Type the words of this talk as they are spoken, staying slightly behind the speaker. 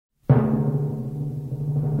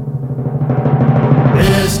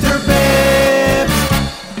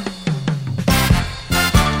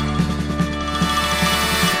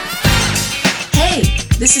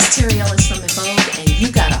This is Terry Ellis from Evogue, and you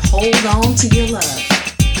gotta hold on to your love.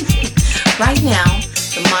 Right now,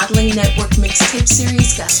 the Modeling Network mixtape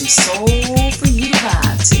series got some soul for you to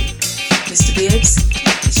vibe to. Mr. Bibs,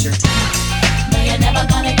 it's your time. No, you're never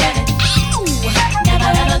gonna get it. Ow! Never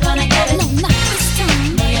ever gonna get it. No, not this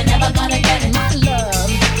time. No, you're never gonna get it. My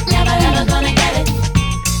love. Never ever gonna get it.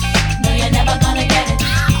 No, you're never gonna get it.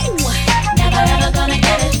 Ow! Never ever gonna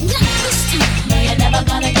get it. Not this time. No, you're never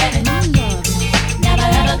gonna get it. My love. Never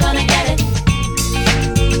ever gonna get it.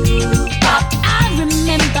 Pop. I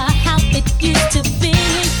remember how it used to be.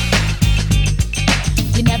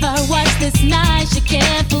 You never was this nice, you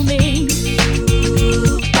cared for me.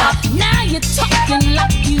 Pop. Now you're talking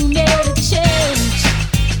like you made a change.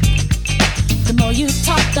 The more you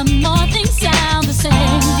talk, the more things sound the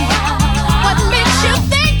same. What makes you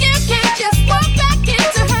think you can't just walk back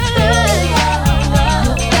into her life?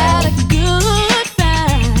 You got a good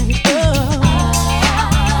fight.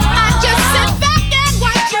 I just sit back and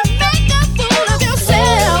watch you make a fool of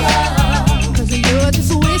yourself. 'Cause you're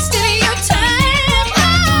just wasting your time.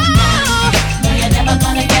 No, you're never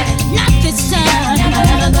gonna get it. Not this time. Never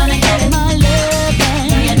ever gonna get it. My love,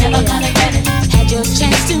 No, you're never gonna get it. had your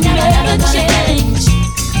chance to Never make ever a gonna get it. change.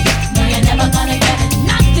 No, you're never gonna get it.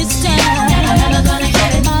 Not this time. Never ever gonna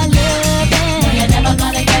get it. My love, No, you're never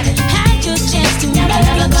gonna get it. had your chance to Never make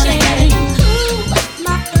ever a gonna get it. change.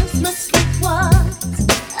 My first mistake was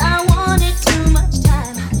I wanted too much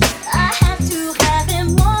time. I had to have him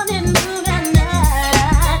wanting move at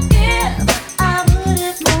night. If I would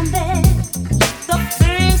have known then the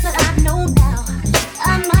things that I know now,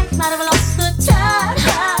 I might have lost the time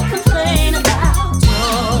I complain about.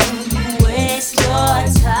 Don't waste your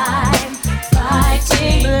time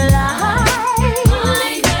fighting life.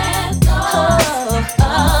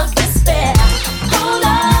 Of despair. Hold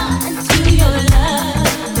on to your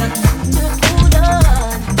love.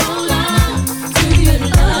 Hold on to your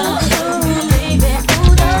love, baby.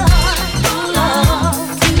 Hold on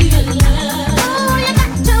to your love. Oh, you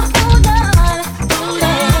got to hold on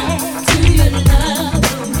to your love.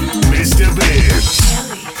 Mista Bibs.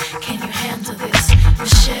 Kelly, can you handle this?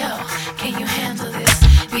 Michelle, can you handle this?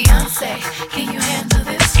 Beyonce, can you handle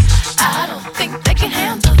this? I don't think they can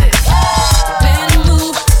handle this. Better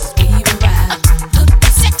move, give a ride.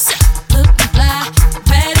 Looking sexy, looking fly. The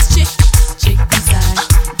baddest chick inside.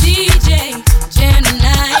 DJ,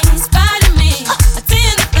 Gemini, inspiring me.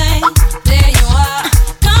 Attend the thing, there you are.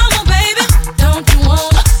 Come on, baby, don't you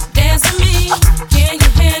wanna dance with me? Can you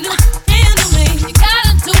handle me? You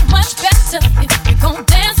gotta do much better if you gon'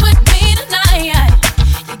 dance with me tonight.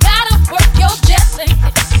 You gotta work your jelly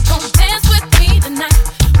if you gon' dance with me tonight.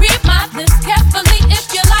 Read my lips carefully if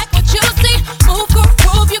you like what you see. Move,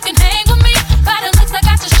 groove, you can hang with me. By the looks, I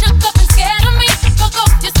got you shook up and scared of me. Fuck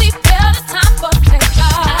off your seatbelt, it's time for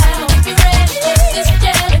takeoff. I don't think you're ready for this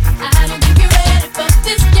jelly. I don't think you're ready for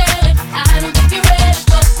this jelly. I don't think you're ready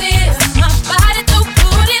for this. My body too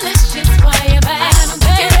bootylicious for your back. I don't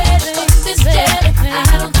think you're ready for this jelly.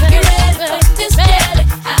 I don't think you're ready for this jelly.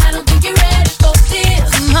 I don't think you're ready for this.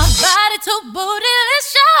 My body too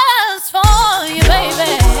bootylicious for you,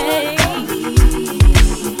 baby.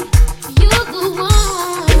 You the one.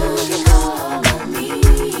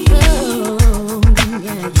 Oh,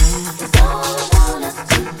 yeah.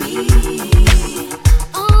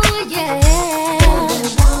 Oh, yeah.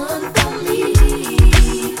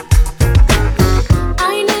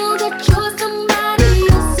 I know that you're somebody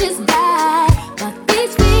else's guy, but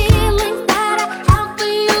these feelings that I have for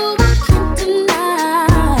you I can't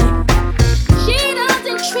deny. She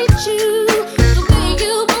doesn't treat you the way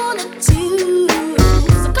you wanna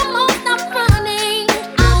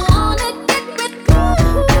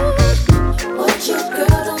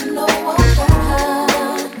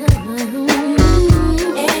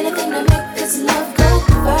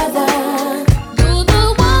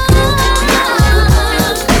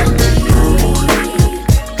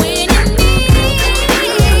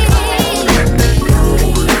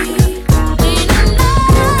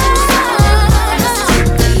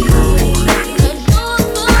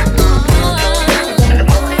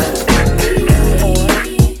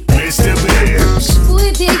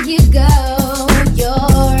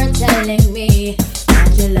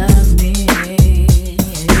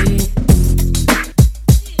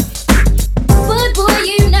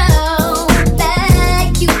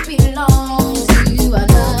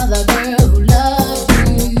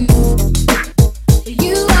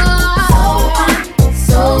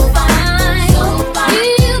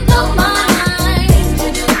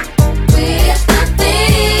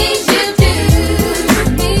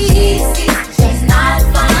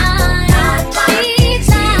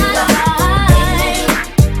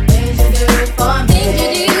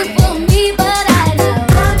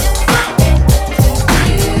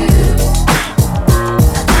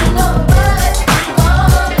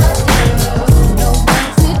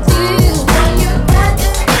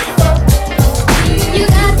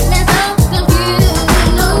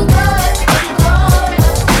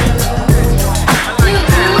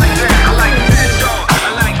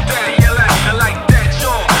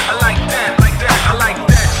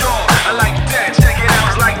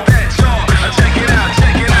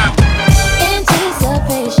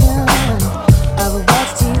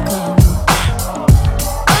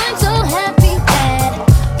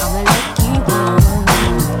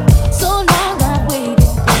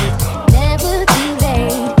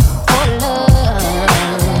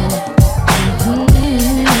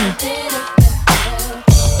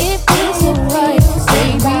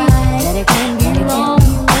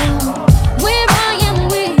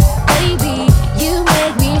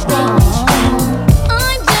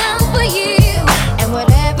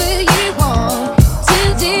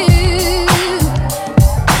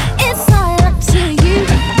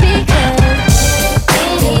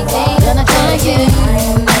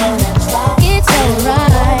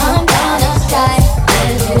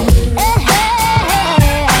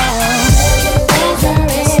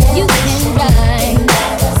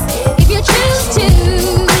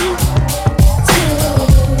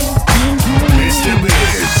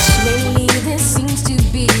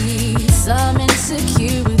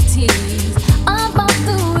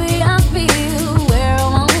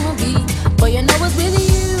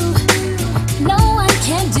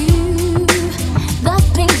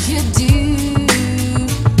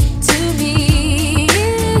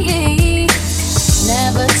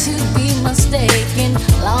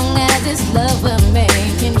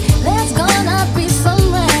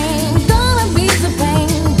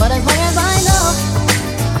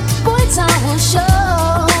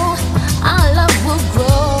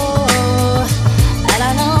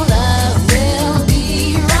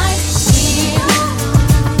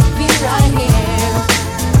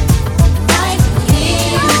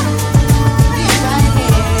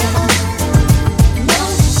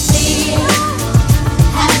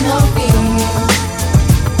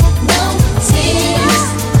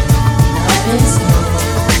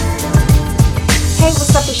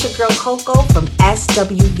Coco from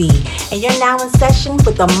SWV, and you're now in session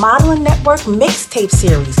with the Modeling Network mixtape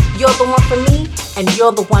series. You're the one for me, and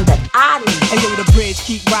you're the one that I need. Hey yo, the bridge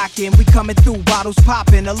keep rocking. We coming through, bottles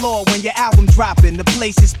popping. The Lord, when your album dropping, the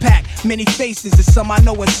place is packed. Many faces, and some I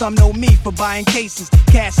know and some know me for buying cases.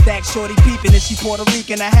 Cash stack, shorty peeping, and she Puerto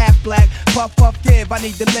Rican, a half black. Puff, puff, give, I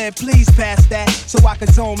need to live, please pass that. So I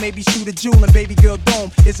can zone, maybe shoot a jewel and baby girl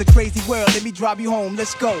dome. It's a crazy world, let me drive you home,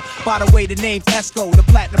 let's go. By the way, the name's Esco, the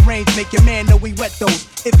platinum range, make your man know we wet those.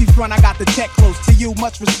 If he front, I got the tech close. To you,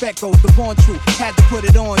 much respect goes, the born truth. Had to put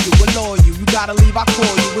it on you, allure you. You gotta leave, I call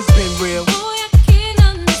you, it's been real.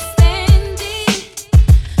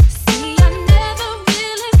 Say you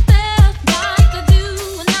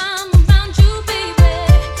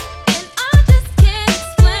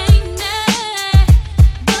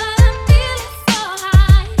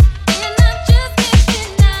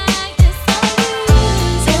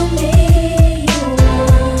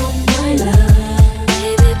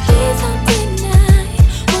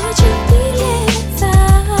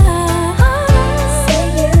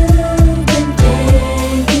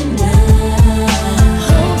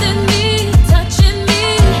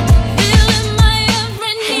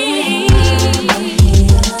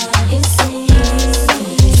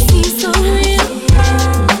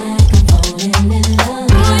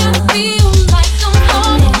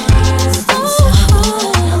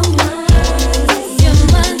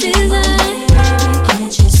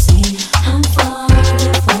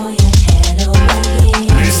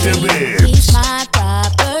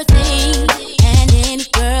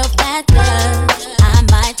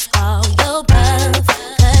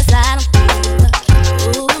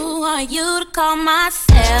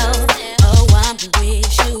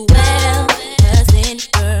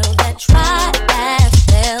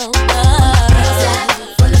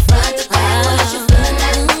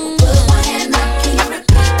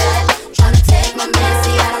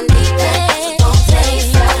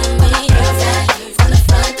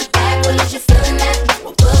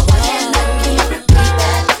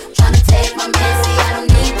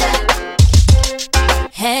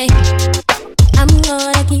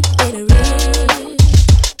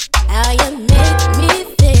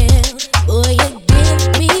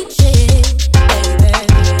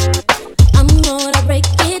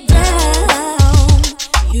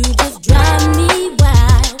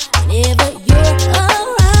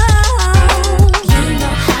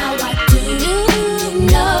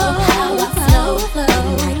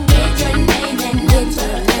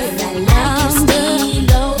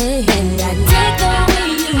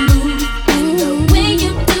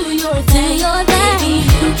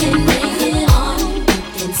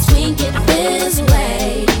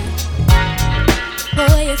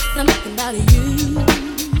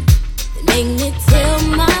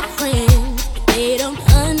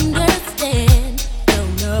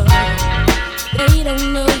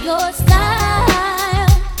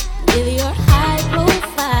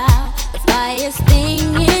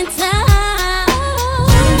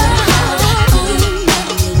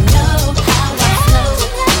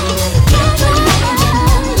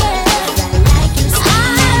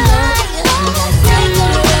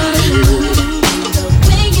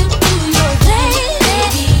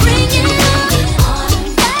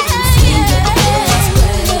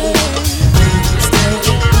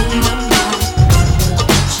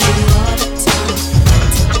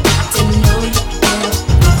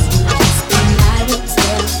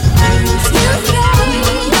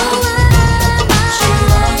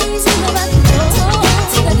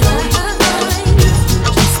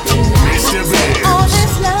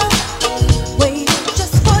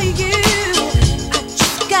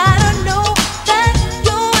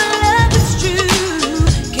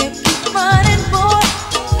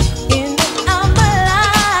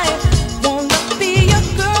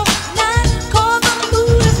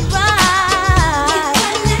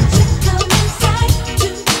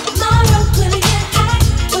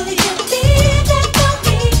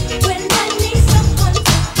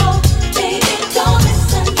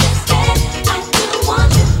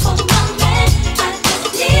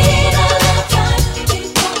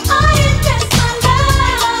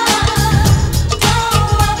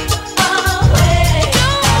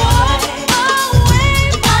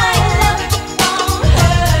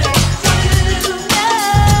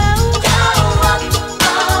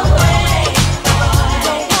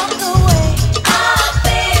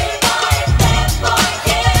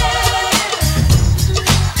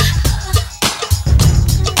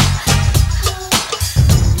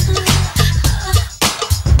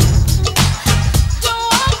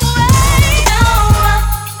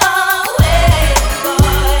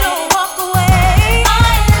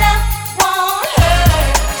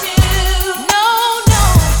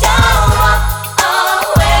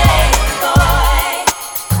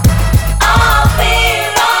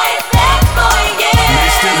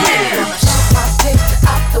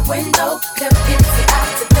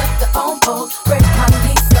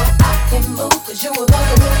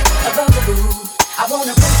a bugaboo. I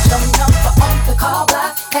wanna put your number on the call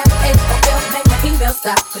block. Have AOL, make my email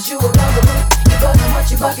stop. Cause you a bugaboo. You bugging what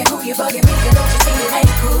you bugging, who you bugging me, and don't you see it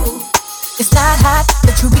ain't cool. It's not hot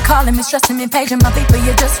that you be calling me, stressing me, paging my people,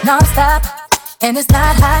 you're just non-stop. And it's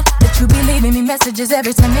not hot that you be leaving me messages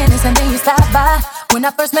every 10 minutes and then you stop by. When I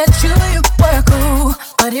first met you, you were cool,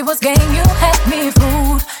 but it was game, you had me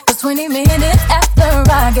fooled. Cause 20 minutes after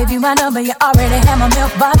I gave you my number, you already had my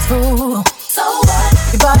mailbox full. So what?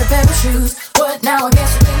 You bought a pair of shoes. What now? I guess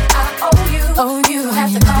you think I owe you. Oh, you have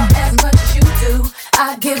to call as much as you do.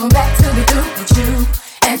 I give them back to be through with you.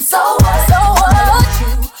 And so what? So what?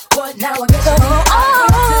 What now? I guess you think I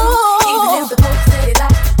owe you. Even if the folks say they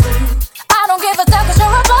like you do. I don't give a damn 'cause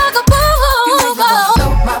you're a bugaboo. You make me wanna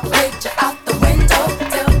throw my picture out the window.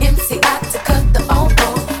 Tell MCI to cut the phone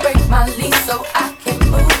call. Break my lease so I can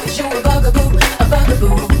move. 'Cause you a bugaboo, a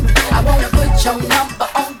bugaboo. I wanna put your number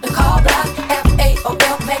on the call block. Have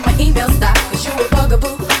AOL, make my email stop. 'Cause you a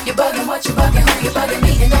bugaboo. You bugging what you bugging, who you bugging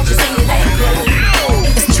me, and don't you see it ain't cool.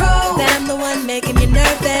 It's true that I'm the one making you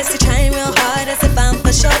nervous. You're trying real hard as if I'm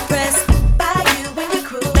for short press. By you and your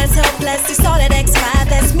crew, that's hopeless. You saw that X5,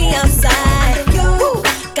 that's me outside. You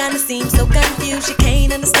kinda seem so confused. You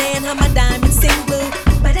can't understand how my diamonds sing blue.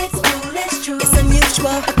 But it's cool, it's true. It's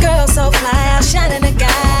unusual. A girl so fly, outshining a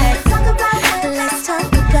guy. Let's talk about it. Let's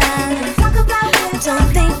talk about it. Don't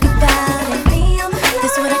think about it.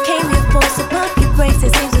 That's what I came here for. So pump your brakes.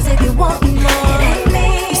 It seems as if you want more. It ain't me.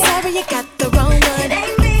 I'm sorry you got the wrong one. It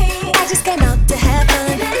ain't me. I just came out to have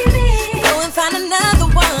fun. It ain't me. Go and find another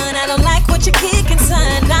one. I don't like what you're kicking,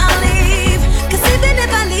 son. I'll leave. 'Cause even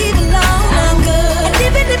if I leave alone, I'm good. And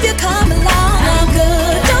even if you come along, I'm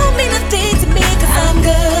good. Don't mean a thing to me 'cause I'm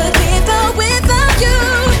good. With or without you.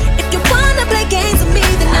 If you wanna play games with me,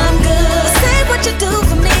 then I'm good. Say what you do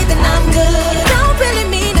for me, then I'm good. Don't really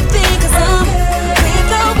mean a thing 'cause I'm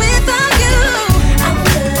with or without you. I'm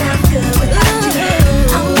good without you.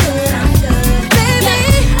 I'm good. Baby,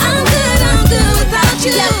 I'm good without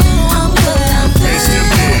you. I'm good. Mista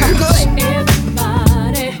Bibs.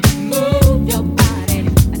 Everybody, move your body.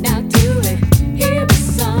 Now do it. Here is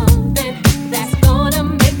something that's gonna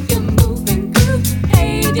make you move and groove.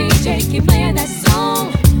 Hey DJ, keep playing that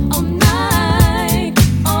song all night,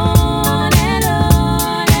 on and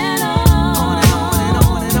on and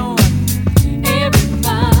on.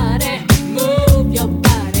 Everybody, move your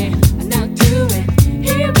body. Now do it.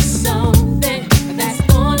 Here is something that's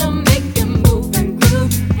gonna make you move and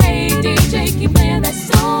groove. Hey DJ, keep playing that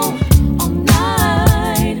song all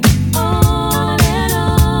night, on and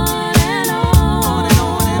on and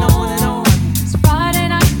on. It's Friday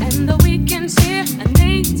night and the weekend's here. I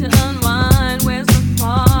need to unwind. Where's the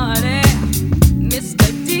party? Mr.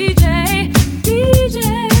 DJ,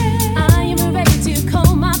 I am ready to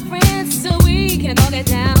call my friends so we can all get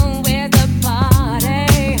down. Where's the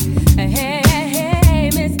party? Hey,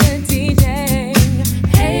 Mr. DJ.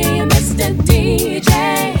 Hey, Mr. DJ.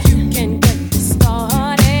 You can get this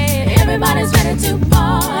started. Everybody's ready to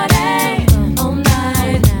party. All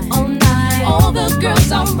night, all night. All the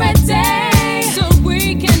girls are ready. So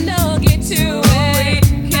we can all get to it.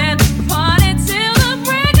 Can party till the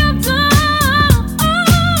break of dawn.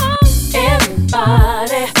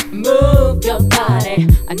 Everybody, move your body.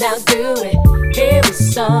 Now do it. Here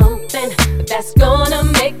is something that's gonna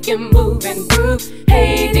make you move and groove.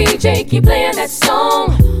 Hey DJ, keep playing that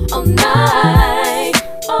song all night,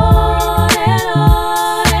 on and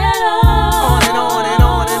on and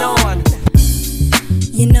on.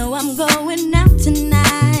 You know I'm going out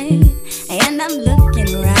tonight, and I'm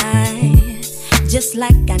looking right, just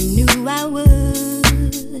like I knew I would.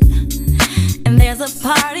 And there's a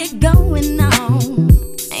party going on,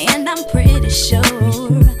 and I'm pretty sure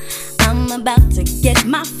I'm about to get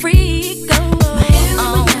my freak on. My hair and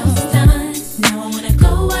my nails done. Now I wanna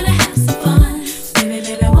go out and have some fun.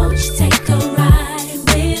 Baby, won't you take a ride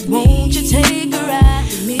with me? Won't you take a ride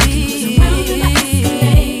with me? 'Cause I'm riding my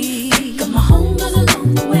Escalade. Pick up my homegirls along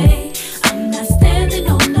the way. I'm not standing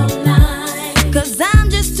on no line. 'Cause I'm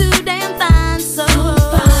just too damn fine, so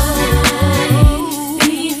fine.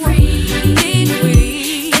 Be free.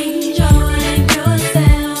 Enjoy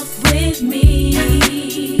yourself with me.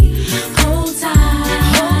 Hold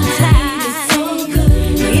tight.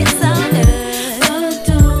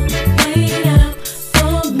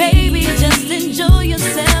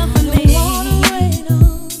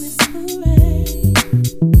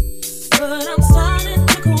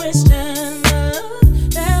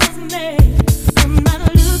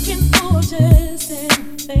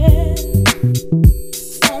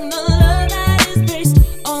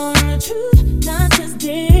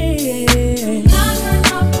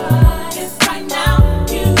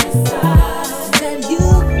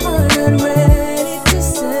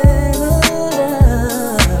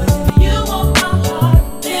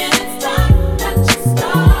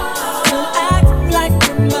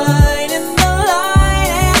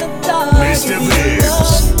 Mista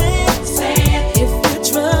Bibs.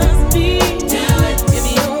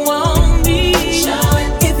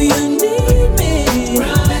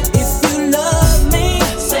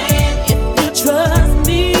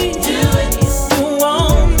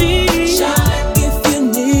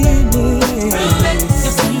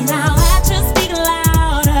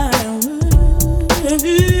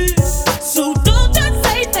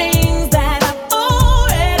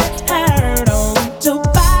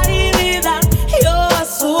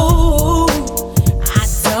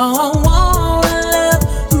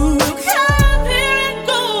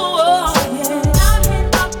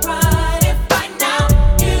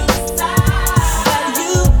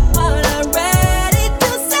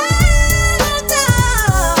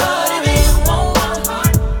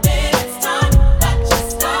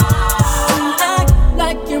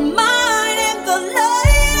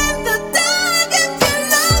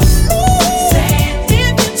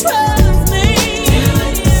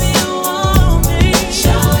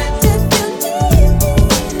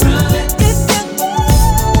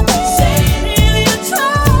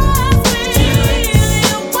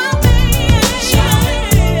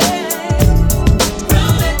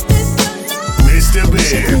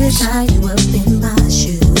 Tie you up in my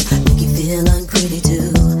shoes, make you feel unpretty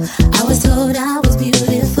too. I was told I was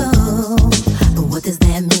beautiful, but what does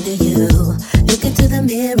that mean to you? Look into the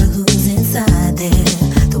mirror, who's inside there?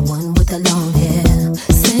 The one with the long hair.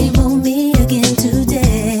 Same old me again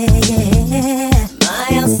today. My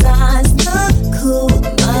outside's look cool,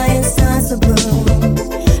 my inside's so blue.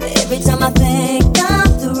 Every time I think I'm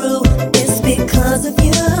through, it's because of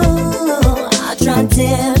you. I try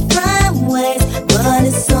different ways, but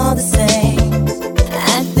it's all the same.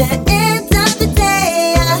 At the end of the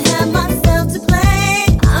day, I have myself to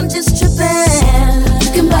blame. I'm just tripping.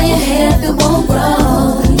 You can buy your hair if it won't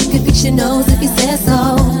grow. You can fix your nose if you said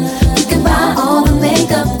so. You can buy all the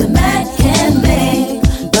makeup the Mac can make.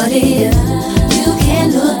 But if you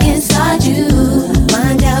can't look inside you,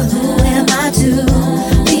 find out who am I to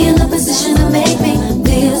be in the position to make me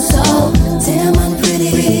feel so damn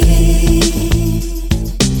unpretty.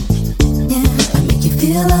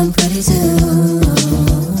 Feel I'm pretty too.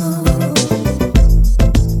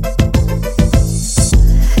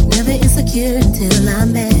 Never insecure until I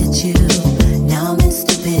met you. Now I'm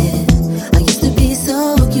Mista Bibs. I used to be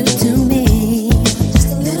so cute to me,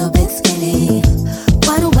 just a little bit skinny.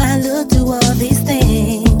 Why do I look to all these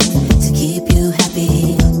things to keep you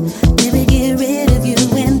happy? Maybe get rid of you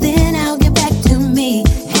and then I'll get back to me.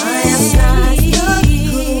 I am size so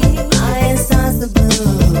cool, I am size so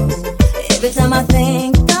blue. Every time I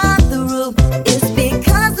think it's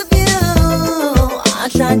because of you. I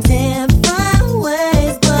try different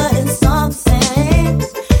ways, but it's all the same.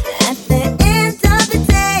 At the end of the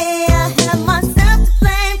day, I have myself to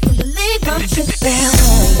blame. Believe I'm tripping.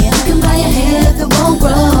 You can buy your hair if it won't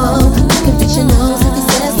grow. You can fix your nose if you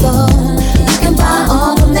said so. You can buy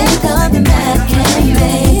all the makeup the Mac can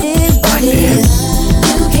make. But if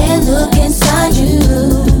you can't look inside you,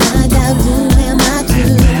 find out who am I to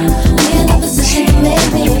be in a position to make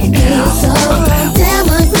me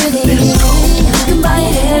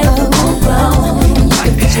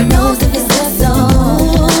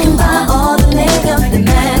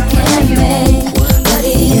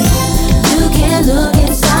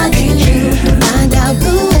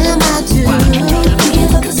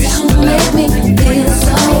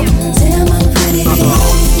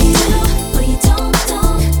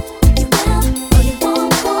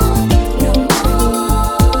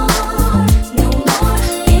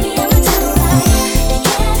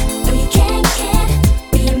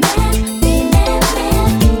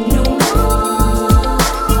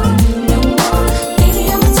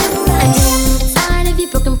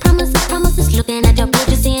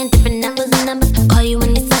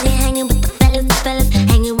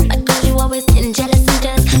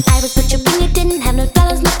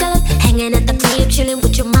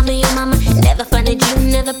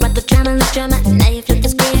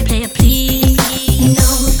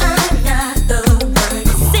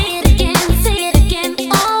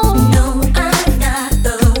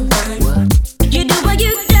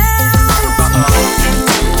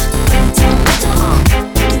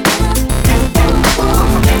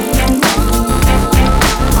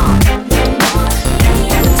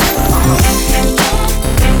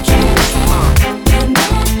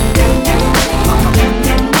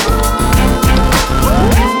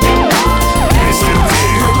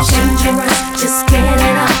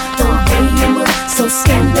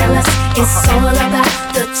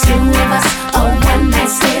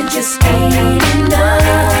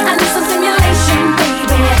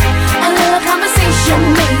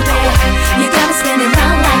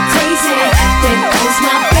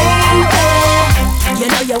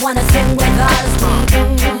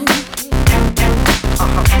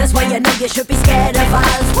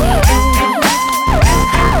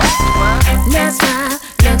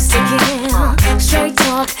to kill. Straight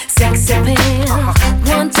talk, sex appeal.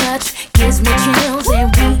 One touch gives me chills,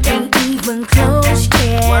 and we ain't even close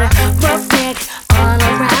yet. Rough neck all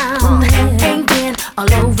around, ain't been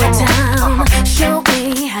all over town. Show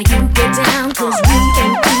me how you get down, 'cause we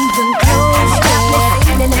ain't even close yet.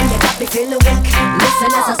 And you got me feeling weak.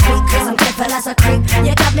 Listen as I speak, 'cause I'm careful as a creep.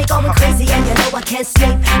 You got me going crazy and you know I can't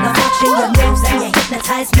sleep. Now watching your moves and you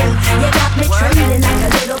hypnotize me. You got me trembling like a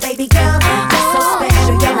little baby girl. You're so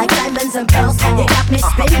special, you're like diamonds and pearls. You got me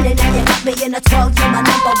spinning and you got me in a twirl. You're my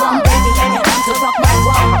number one baby and you come to rock my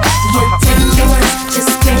world. You're dangerous,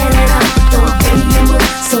 just get it up. The way you move,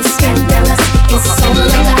 so scandalous. It's all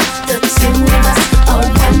about the two of us. A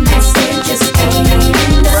one night stand just ain't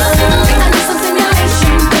enough. I need some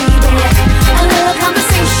stimulation, baby. A little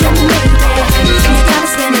conversation, baby. You gotta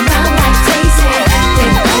stand around like crazy.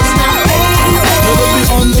 Then it's my baby. Never be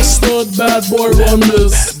understood, bad boy run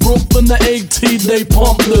this. Brooklyn the AT, they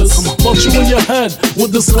pump this. Punch you in your head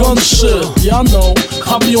with this gun shit. Yeah, I know,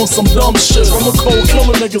 I be on some dumb shit. I'm a cold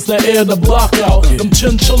killer niggas that air the block out. Them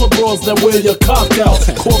chinchilla bras that wear your cock out.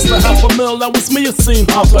 Cost a $500,000, that was me a scene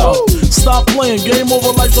hop out. Stop playing, game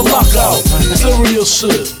over like the lockout. Serious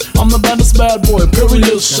shit, I'm the baddest bad boy,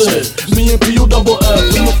 period shit. Me and PU double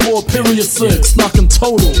F in the 4.6. Knocking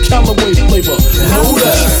total, Callaway flavor, know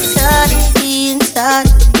that. Tired of being tired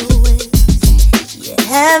of doing. You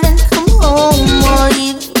haven't come home or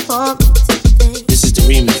even called me today. This is the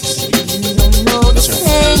remix. You don't know the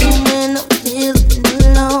pain when I'm feeling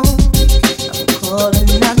alone. I'm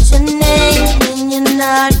calling out your name when you're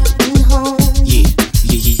not even home.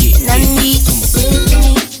 And I need you with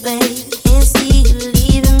me, babe. Can't see you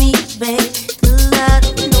leaving me, babe. 'Cause I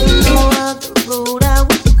don't know no other road I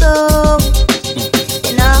would go.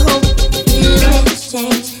 And I hope the feelings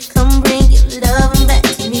change. Come bring your loving back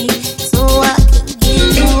to me, so I can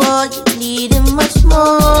give you all you need and much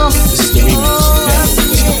more. This is the remix.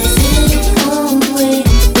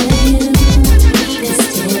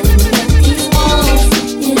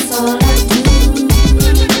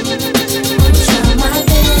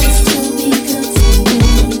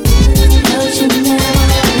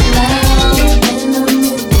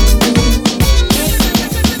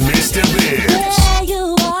 Mista Bibs. There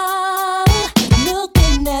you are,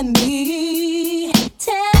 looking at me.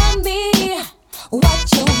 Tell me what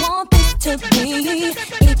you want this to be.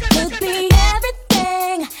 It could be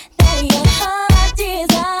everything that your heart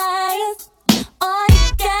desires. All you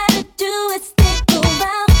gotta do is stick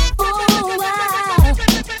around for a while.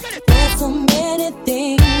 There's so many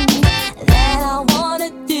things that I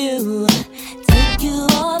wanna do. Take you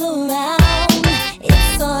all around.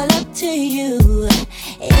 It's all up to you.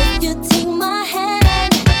 If you take my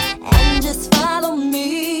hand and just follow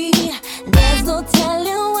me, there's no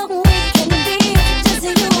telling what we can be, just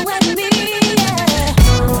you and me, yeah.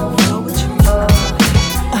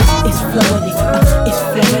 It's floating, it's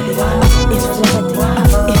floating, it's floating, it's floating,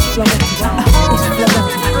 it's floating.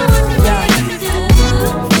 Yeah.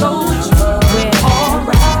 We're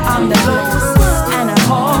alright. I'm the host and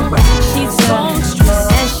I'm alright. She's the songstress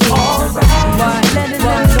and she's alright.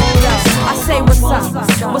 I say what's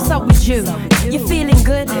up? What's up with you? You feeling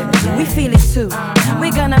good? We feel it too.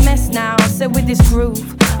 We're gonna mess now, so with this groove.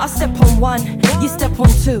 I step on one, you step on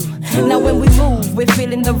two. Now when we move, we're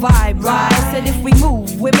feeling the vibe, right? Said if we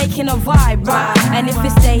move, we're making a vibe, right? And if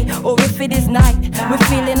it's day or if it is night, we're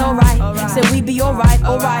feeling alright. So we be alright,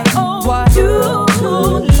 alright. What?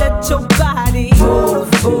 You let your body move,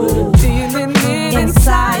 feeling it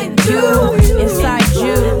Inside you, inside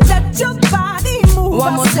you. Let your body move.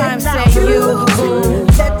 One more time, say you.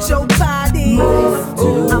 Let your body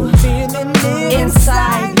move. I'm feeling it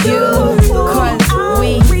Inside you. 'Cause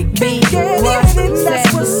we be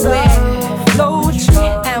what said we're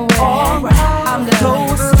floating and we're alright. I'm the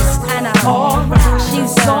closest and I'm alright.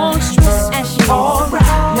 She's songstress and she's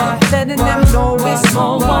alright. Not letting them know it's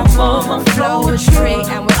on. Flow straight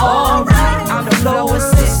and we're alright. I'm the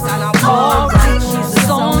closest and I'm alright. She's a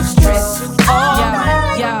songstress.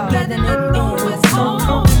 Alright, yo, letting it in.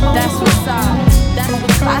 That's what's up.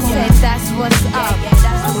 I said that's what's up.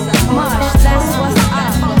 Mush, that's what's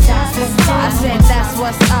up. I said that's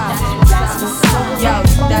what's up. Yo,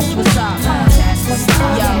 that's what's up.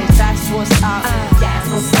 Yo, that's what's up.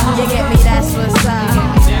 You get me, that's what's up.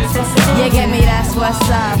 You get me, that's what's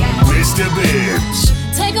up. Mista Bibs.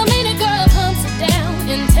 Take a minute, girl, come sit down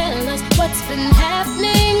and tell us what's been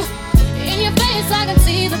happening. In your face, I can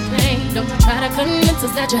see the pain. Don't try to convince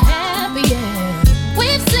us that you're happy, yeah.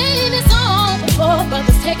 We've seen this all before,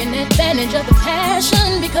 brothers taking advantage of the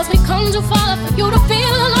passion. Because we come too far for you to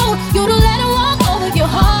feel alone, you to let it walk over your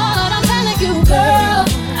heart. I'm telling you, girl,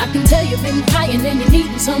 I can tell you you've been crying and you're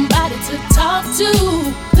needing somebody to talk to.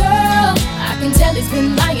 Girl, I can tell he's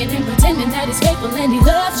been lying and pretending that he's faithful and he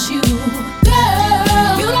loves you.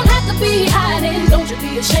 Girl, you don't have to be hiding. Don't you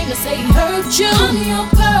be ashamed to say he hurt you. I'm your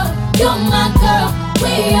girl, you're my girl,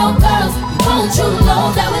 we your girls. Won't you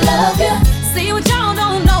know that we love you? See what y'all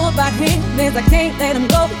don't know about him is I can't let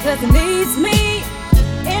him go because he needs me.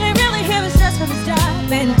 And it really him is stress from his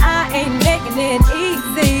job, and I ain't making it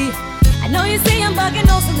easy. I know you see him bugging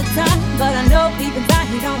most of the time, but I know deep inside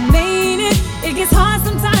he don't mean it. It gets hard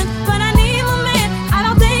sometimes, but I need my man. I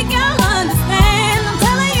don't think you'll understand. I'm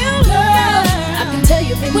telling you, girl, I can tell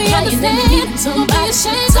you've been crying and you need somebody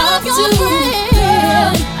to talk to.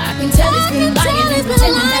 Girl, I can tell he's been lying and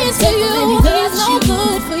pretending that he's faithful and he loves you.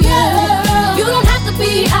 Good for you. You don't have to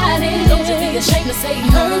be hiding. Don't you be ashamed to say he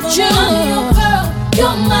hurt you. I'm your girl,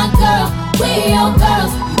 you're my girl, we your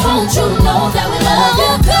girls. Won't you know that we love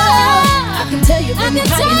you, girl? I can tell you've been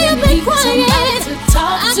crying and you need somebody to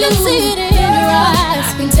talk to. I can see it in your eyes.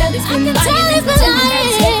 I can tell he's been lying and pretending that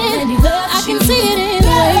he's faithful and he loves you. I can see it in the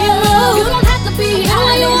way you move. You don't have to be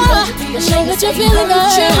hiding. Don't you be ashamed to say he hurt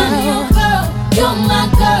you. I'm your girl, you're my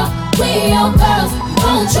girl, we your girls.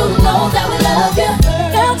 Won't you know that we love you?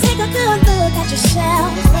 Girl, take a good look at yourself.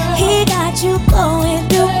 He got you going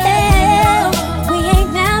through hell. We ain't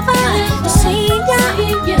never seen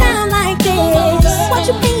you down like this. What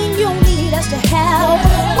you mean you need us to help?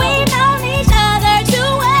 We know each other too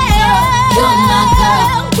well. You're my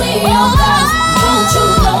girl, we your girls. Won't you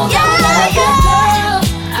know that we love you, girl?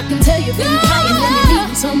 I can tell you've been crying and you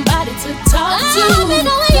need somebody to talk to. I've been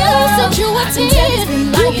knowing you since you were 10.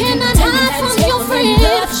 You cannot hide from your friend.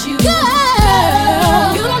 Girl,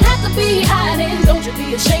 you don't have to be hiding. Don't you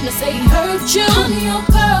be ashamed to say he hurt you. I'm your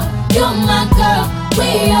girl, you're my girl,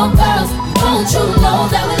 we your girls. Won't you know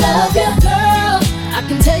that we love you, girl? I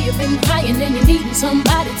can tell you've been crying and you're needing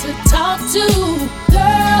somebody to talk to.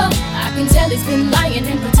 Girl, I can tell he's been lying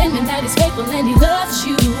and pretending that he's faithful and he loves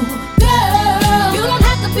you. Girl, you don't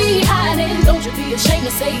have to be hiding. Don't you be ashamed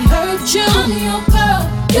to say he hurt you. I'm your girl,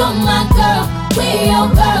 you're my girl, we your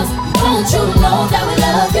girls. Won't you know that we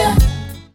love you?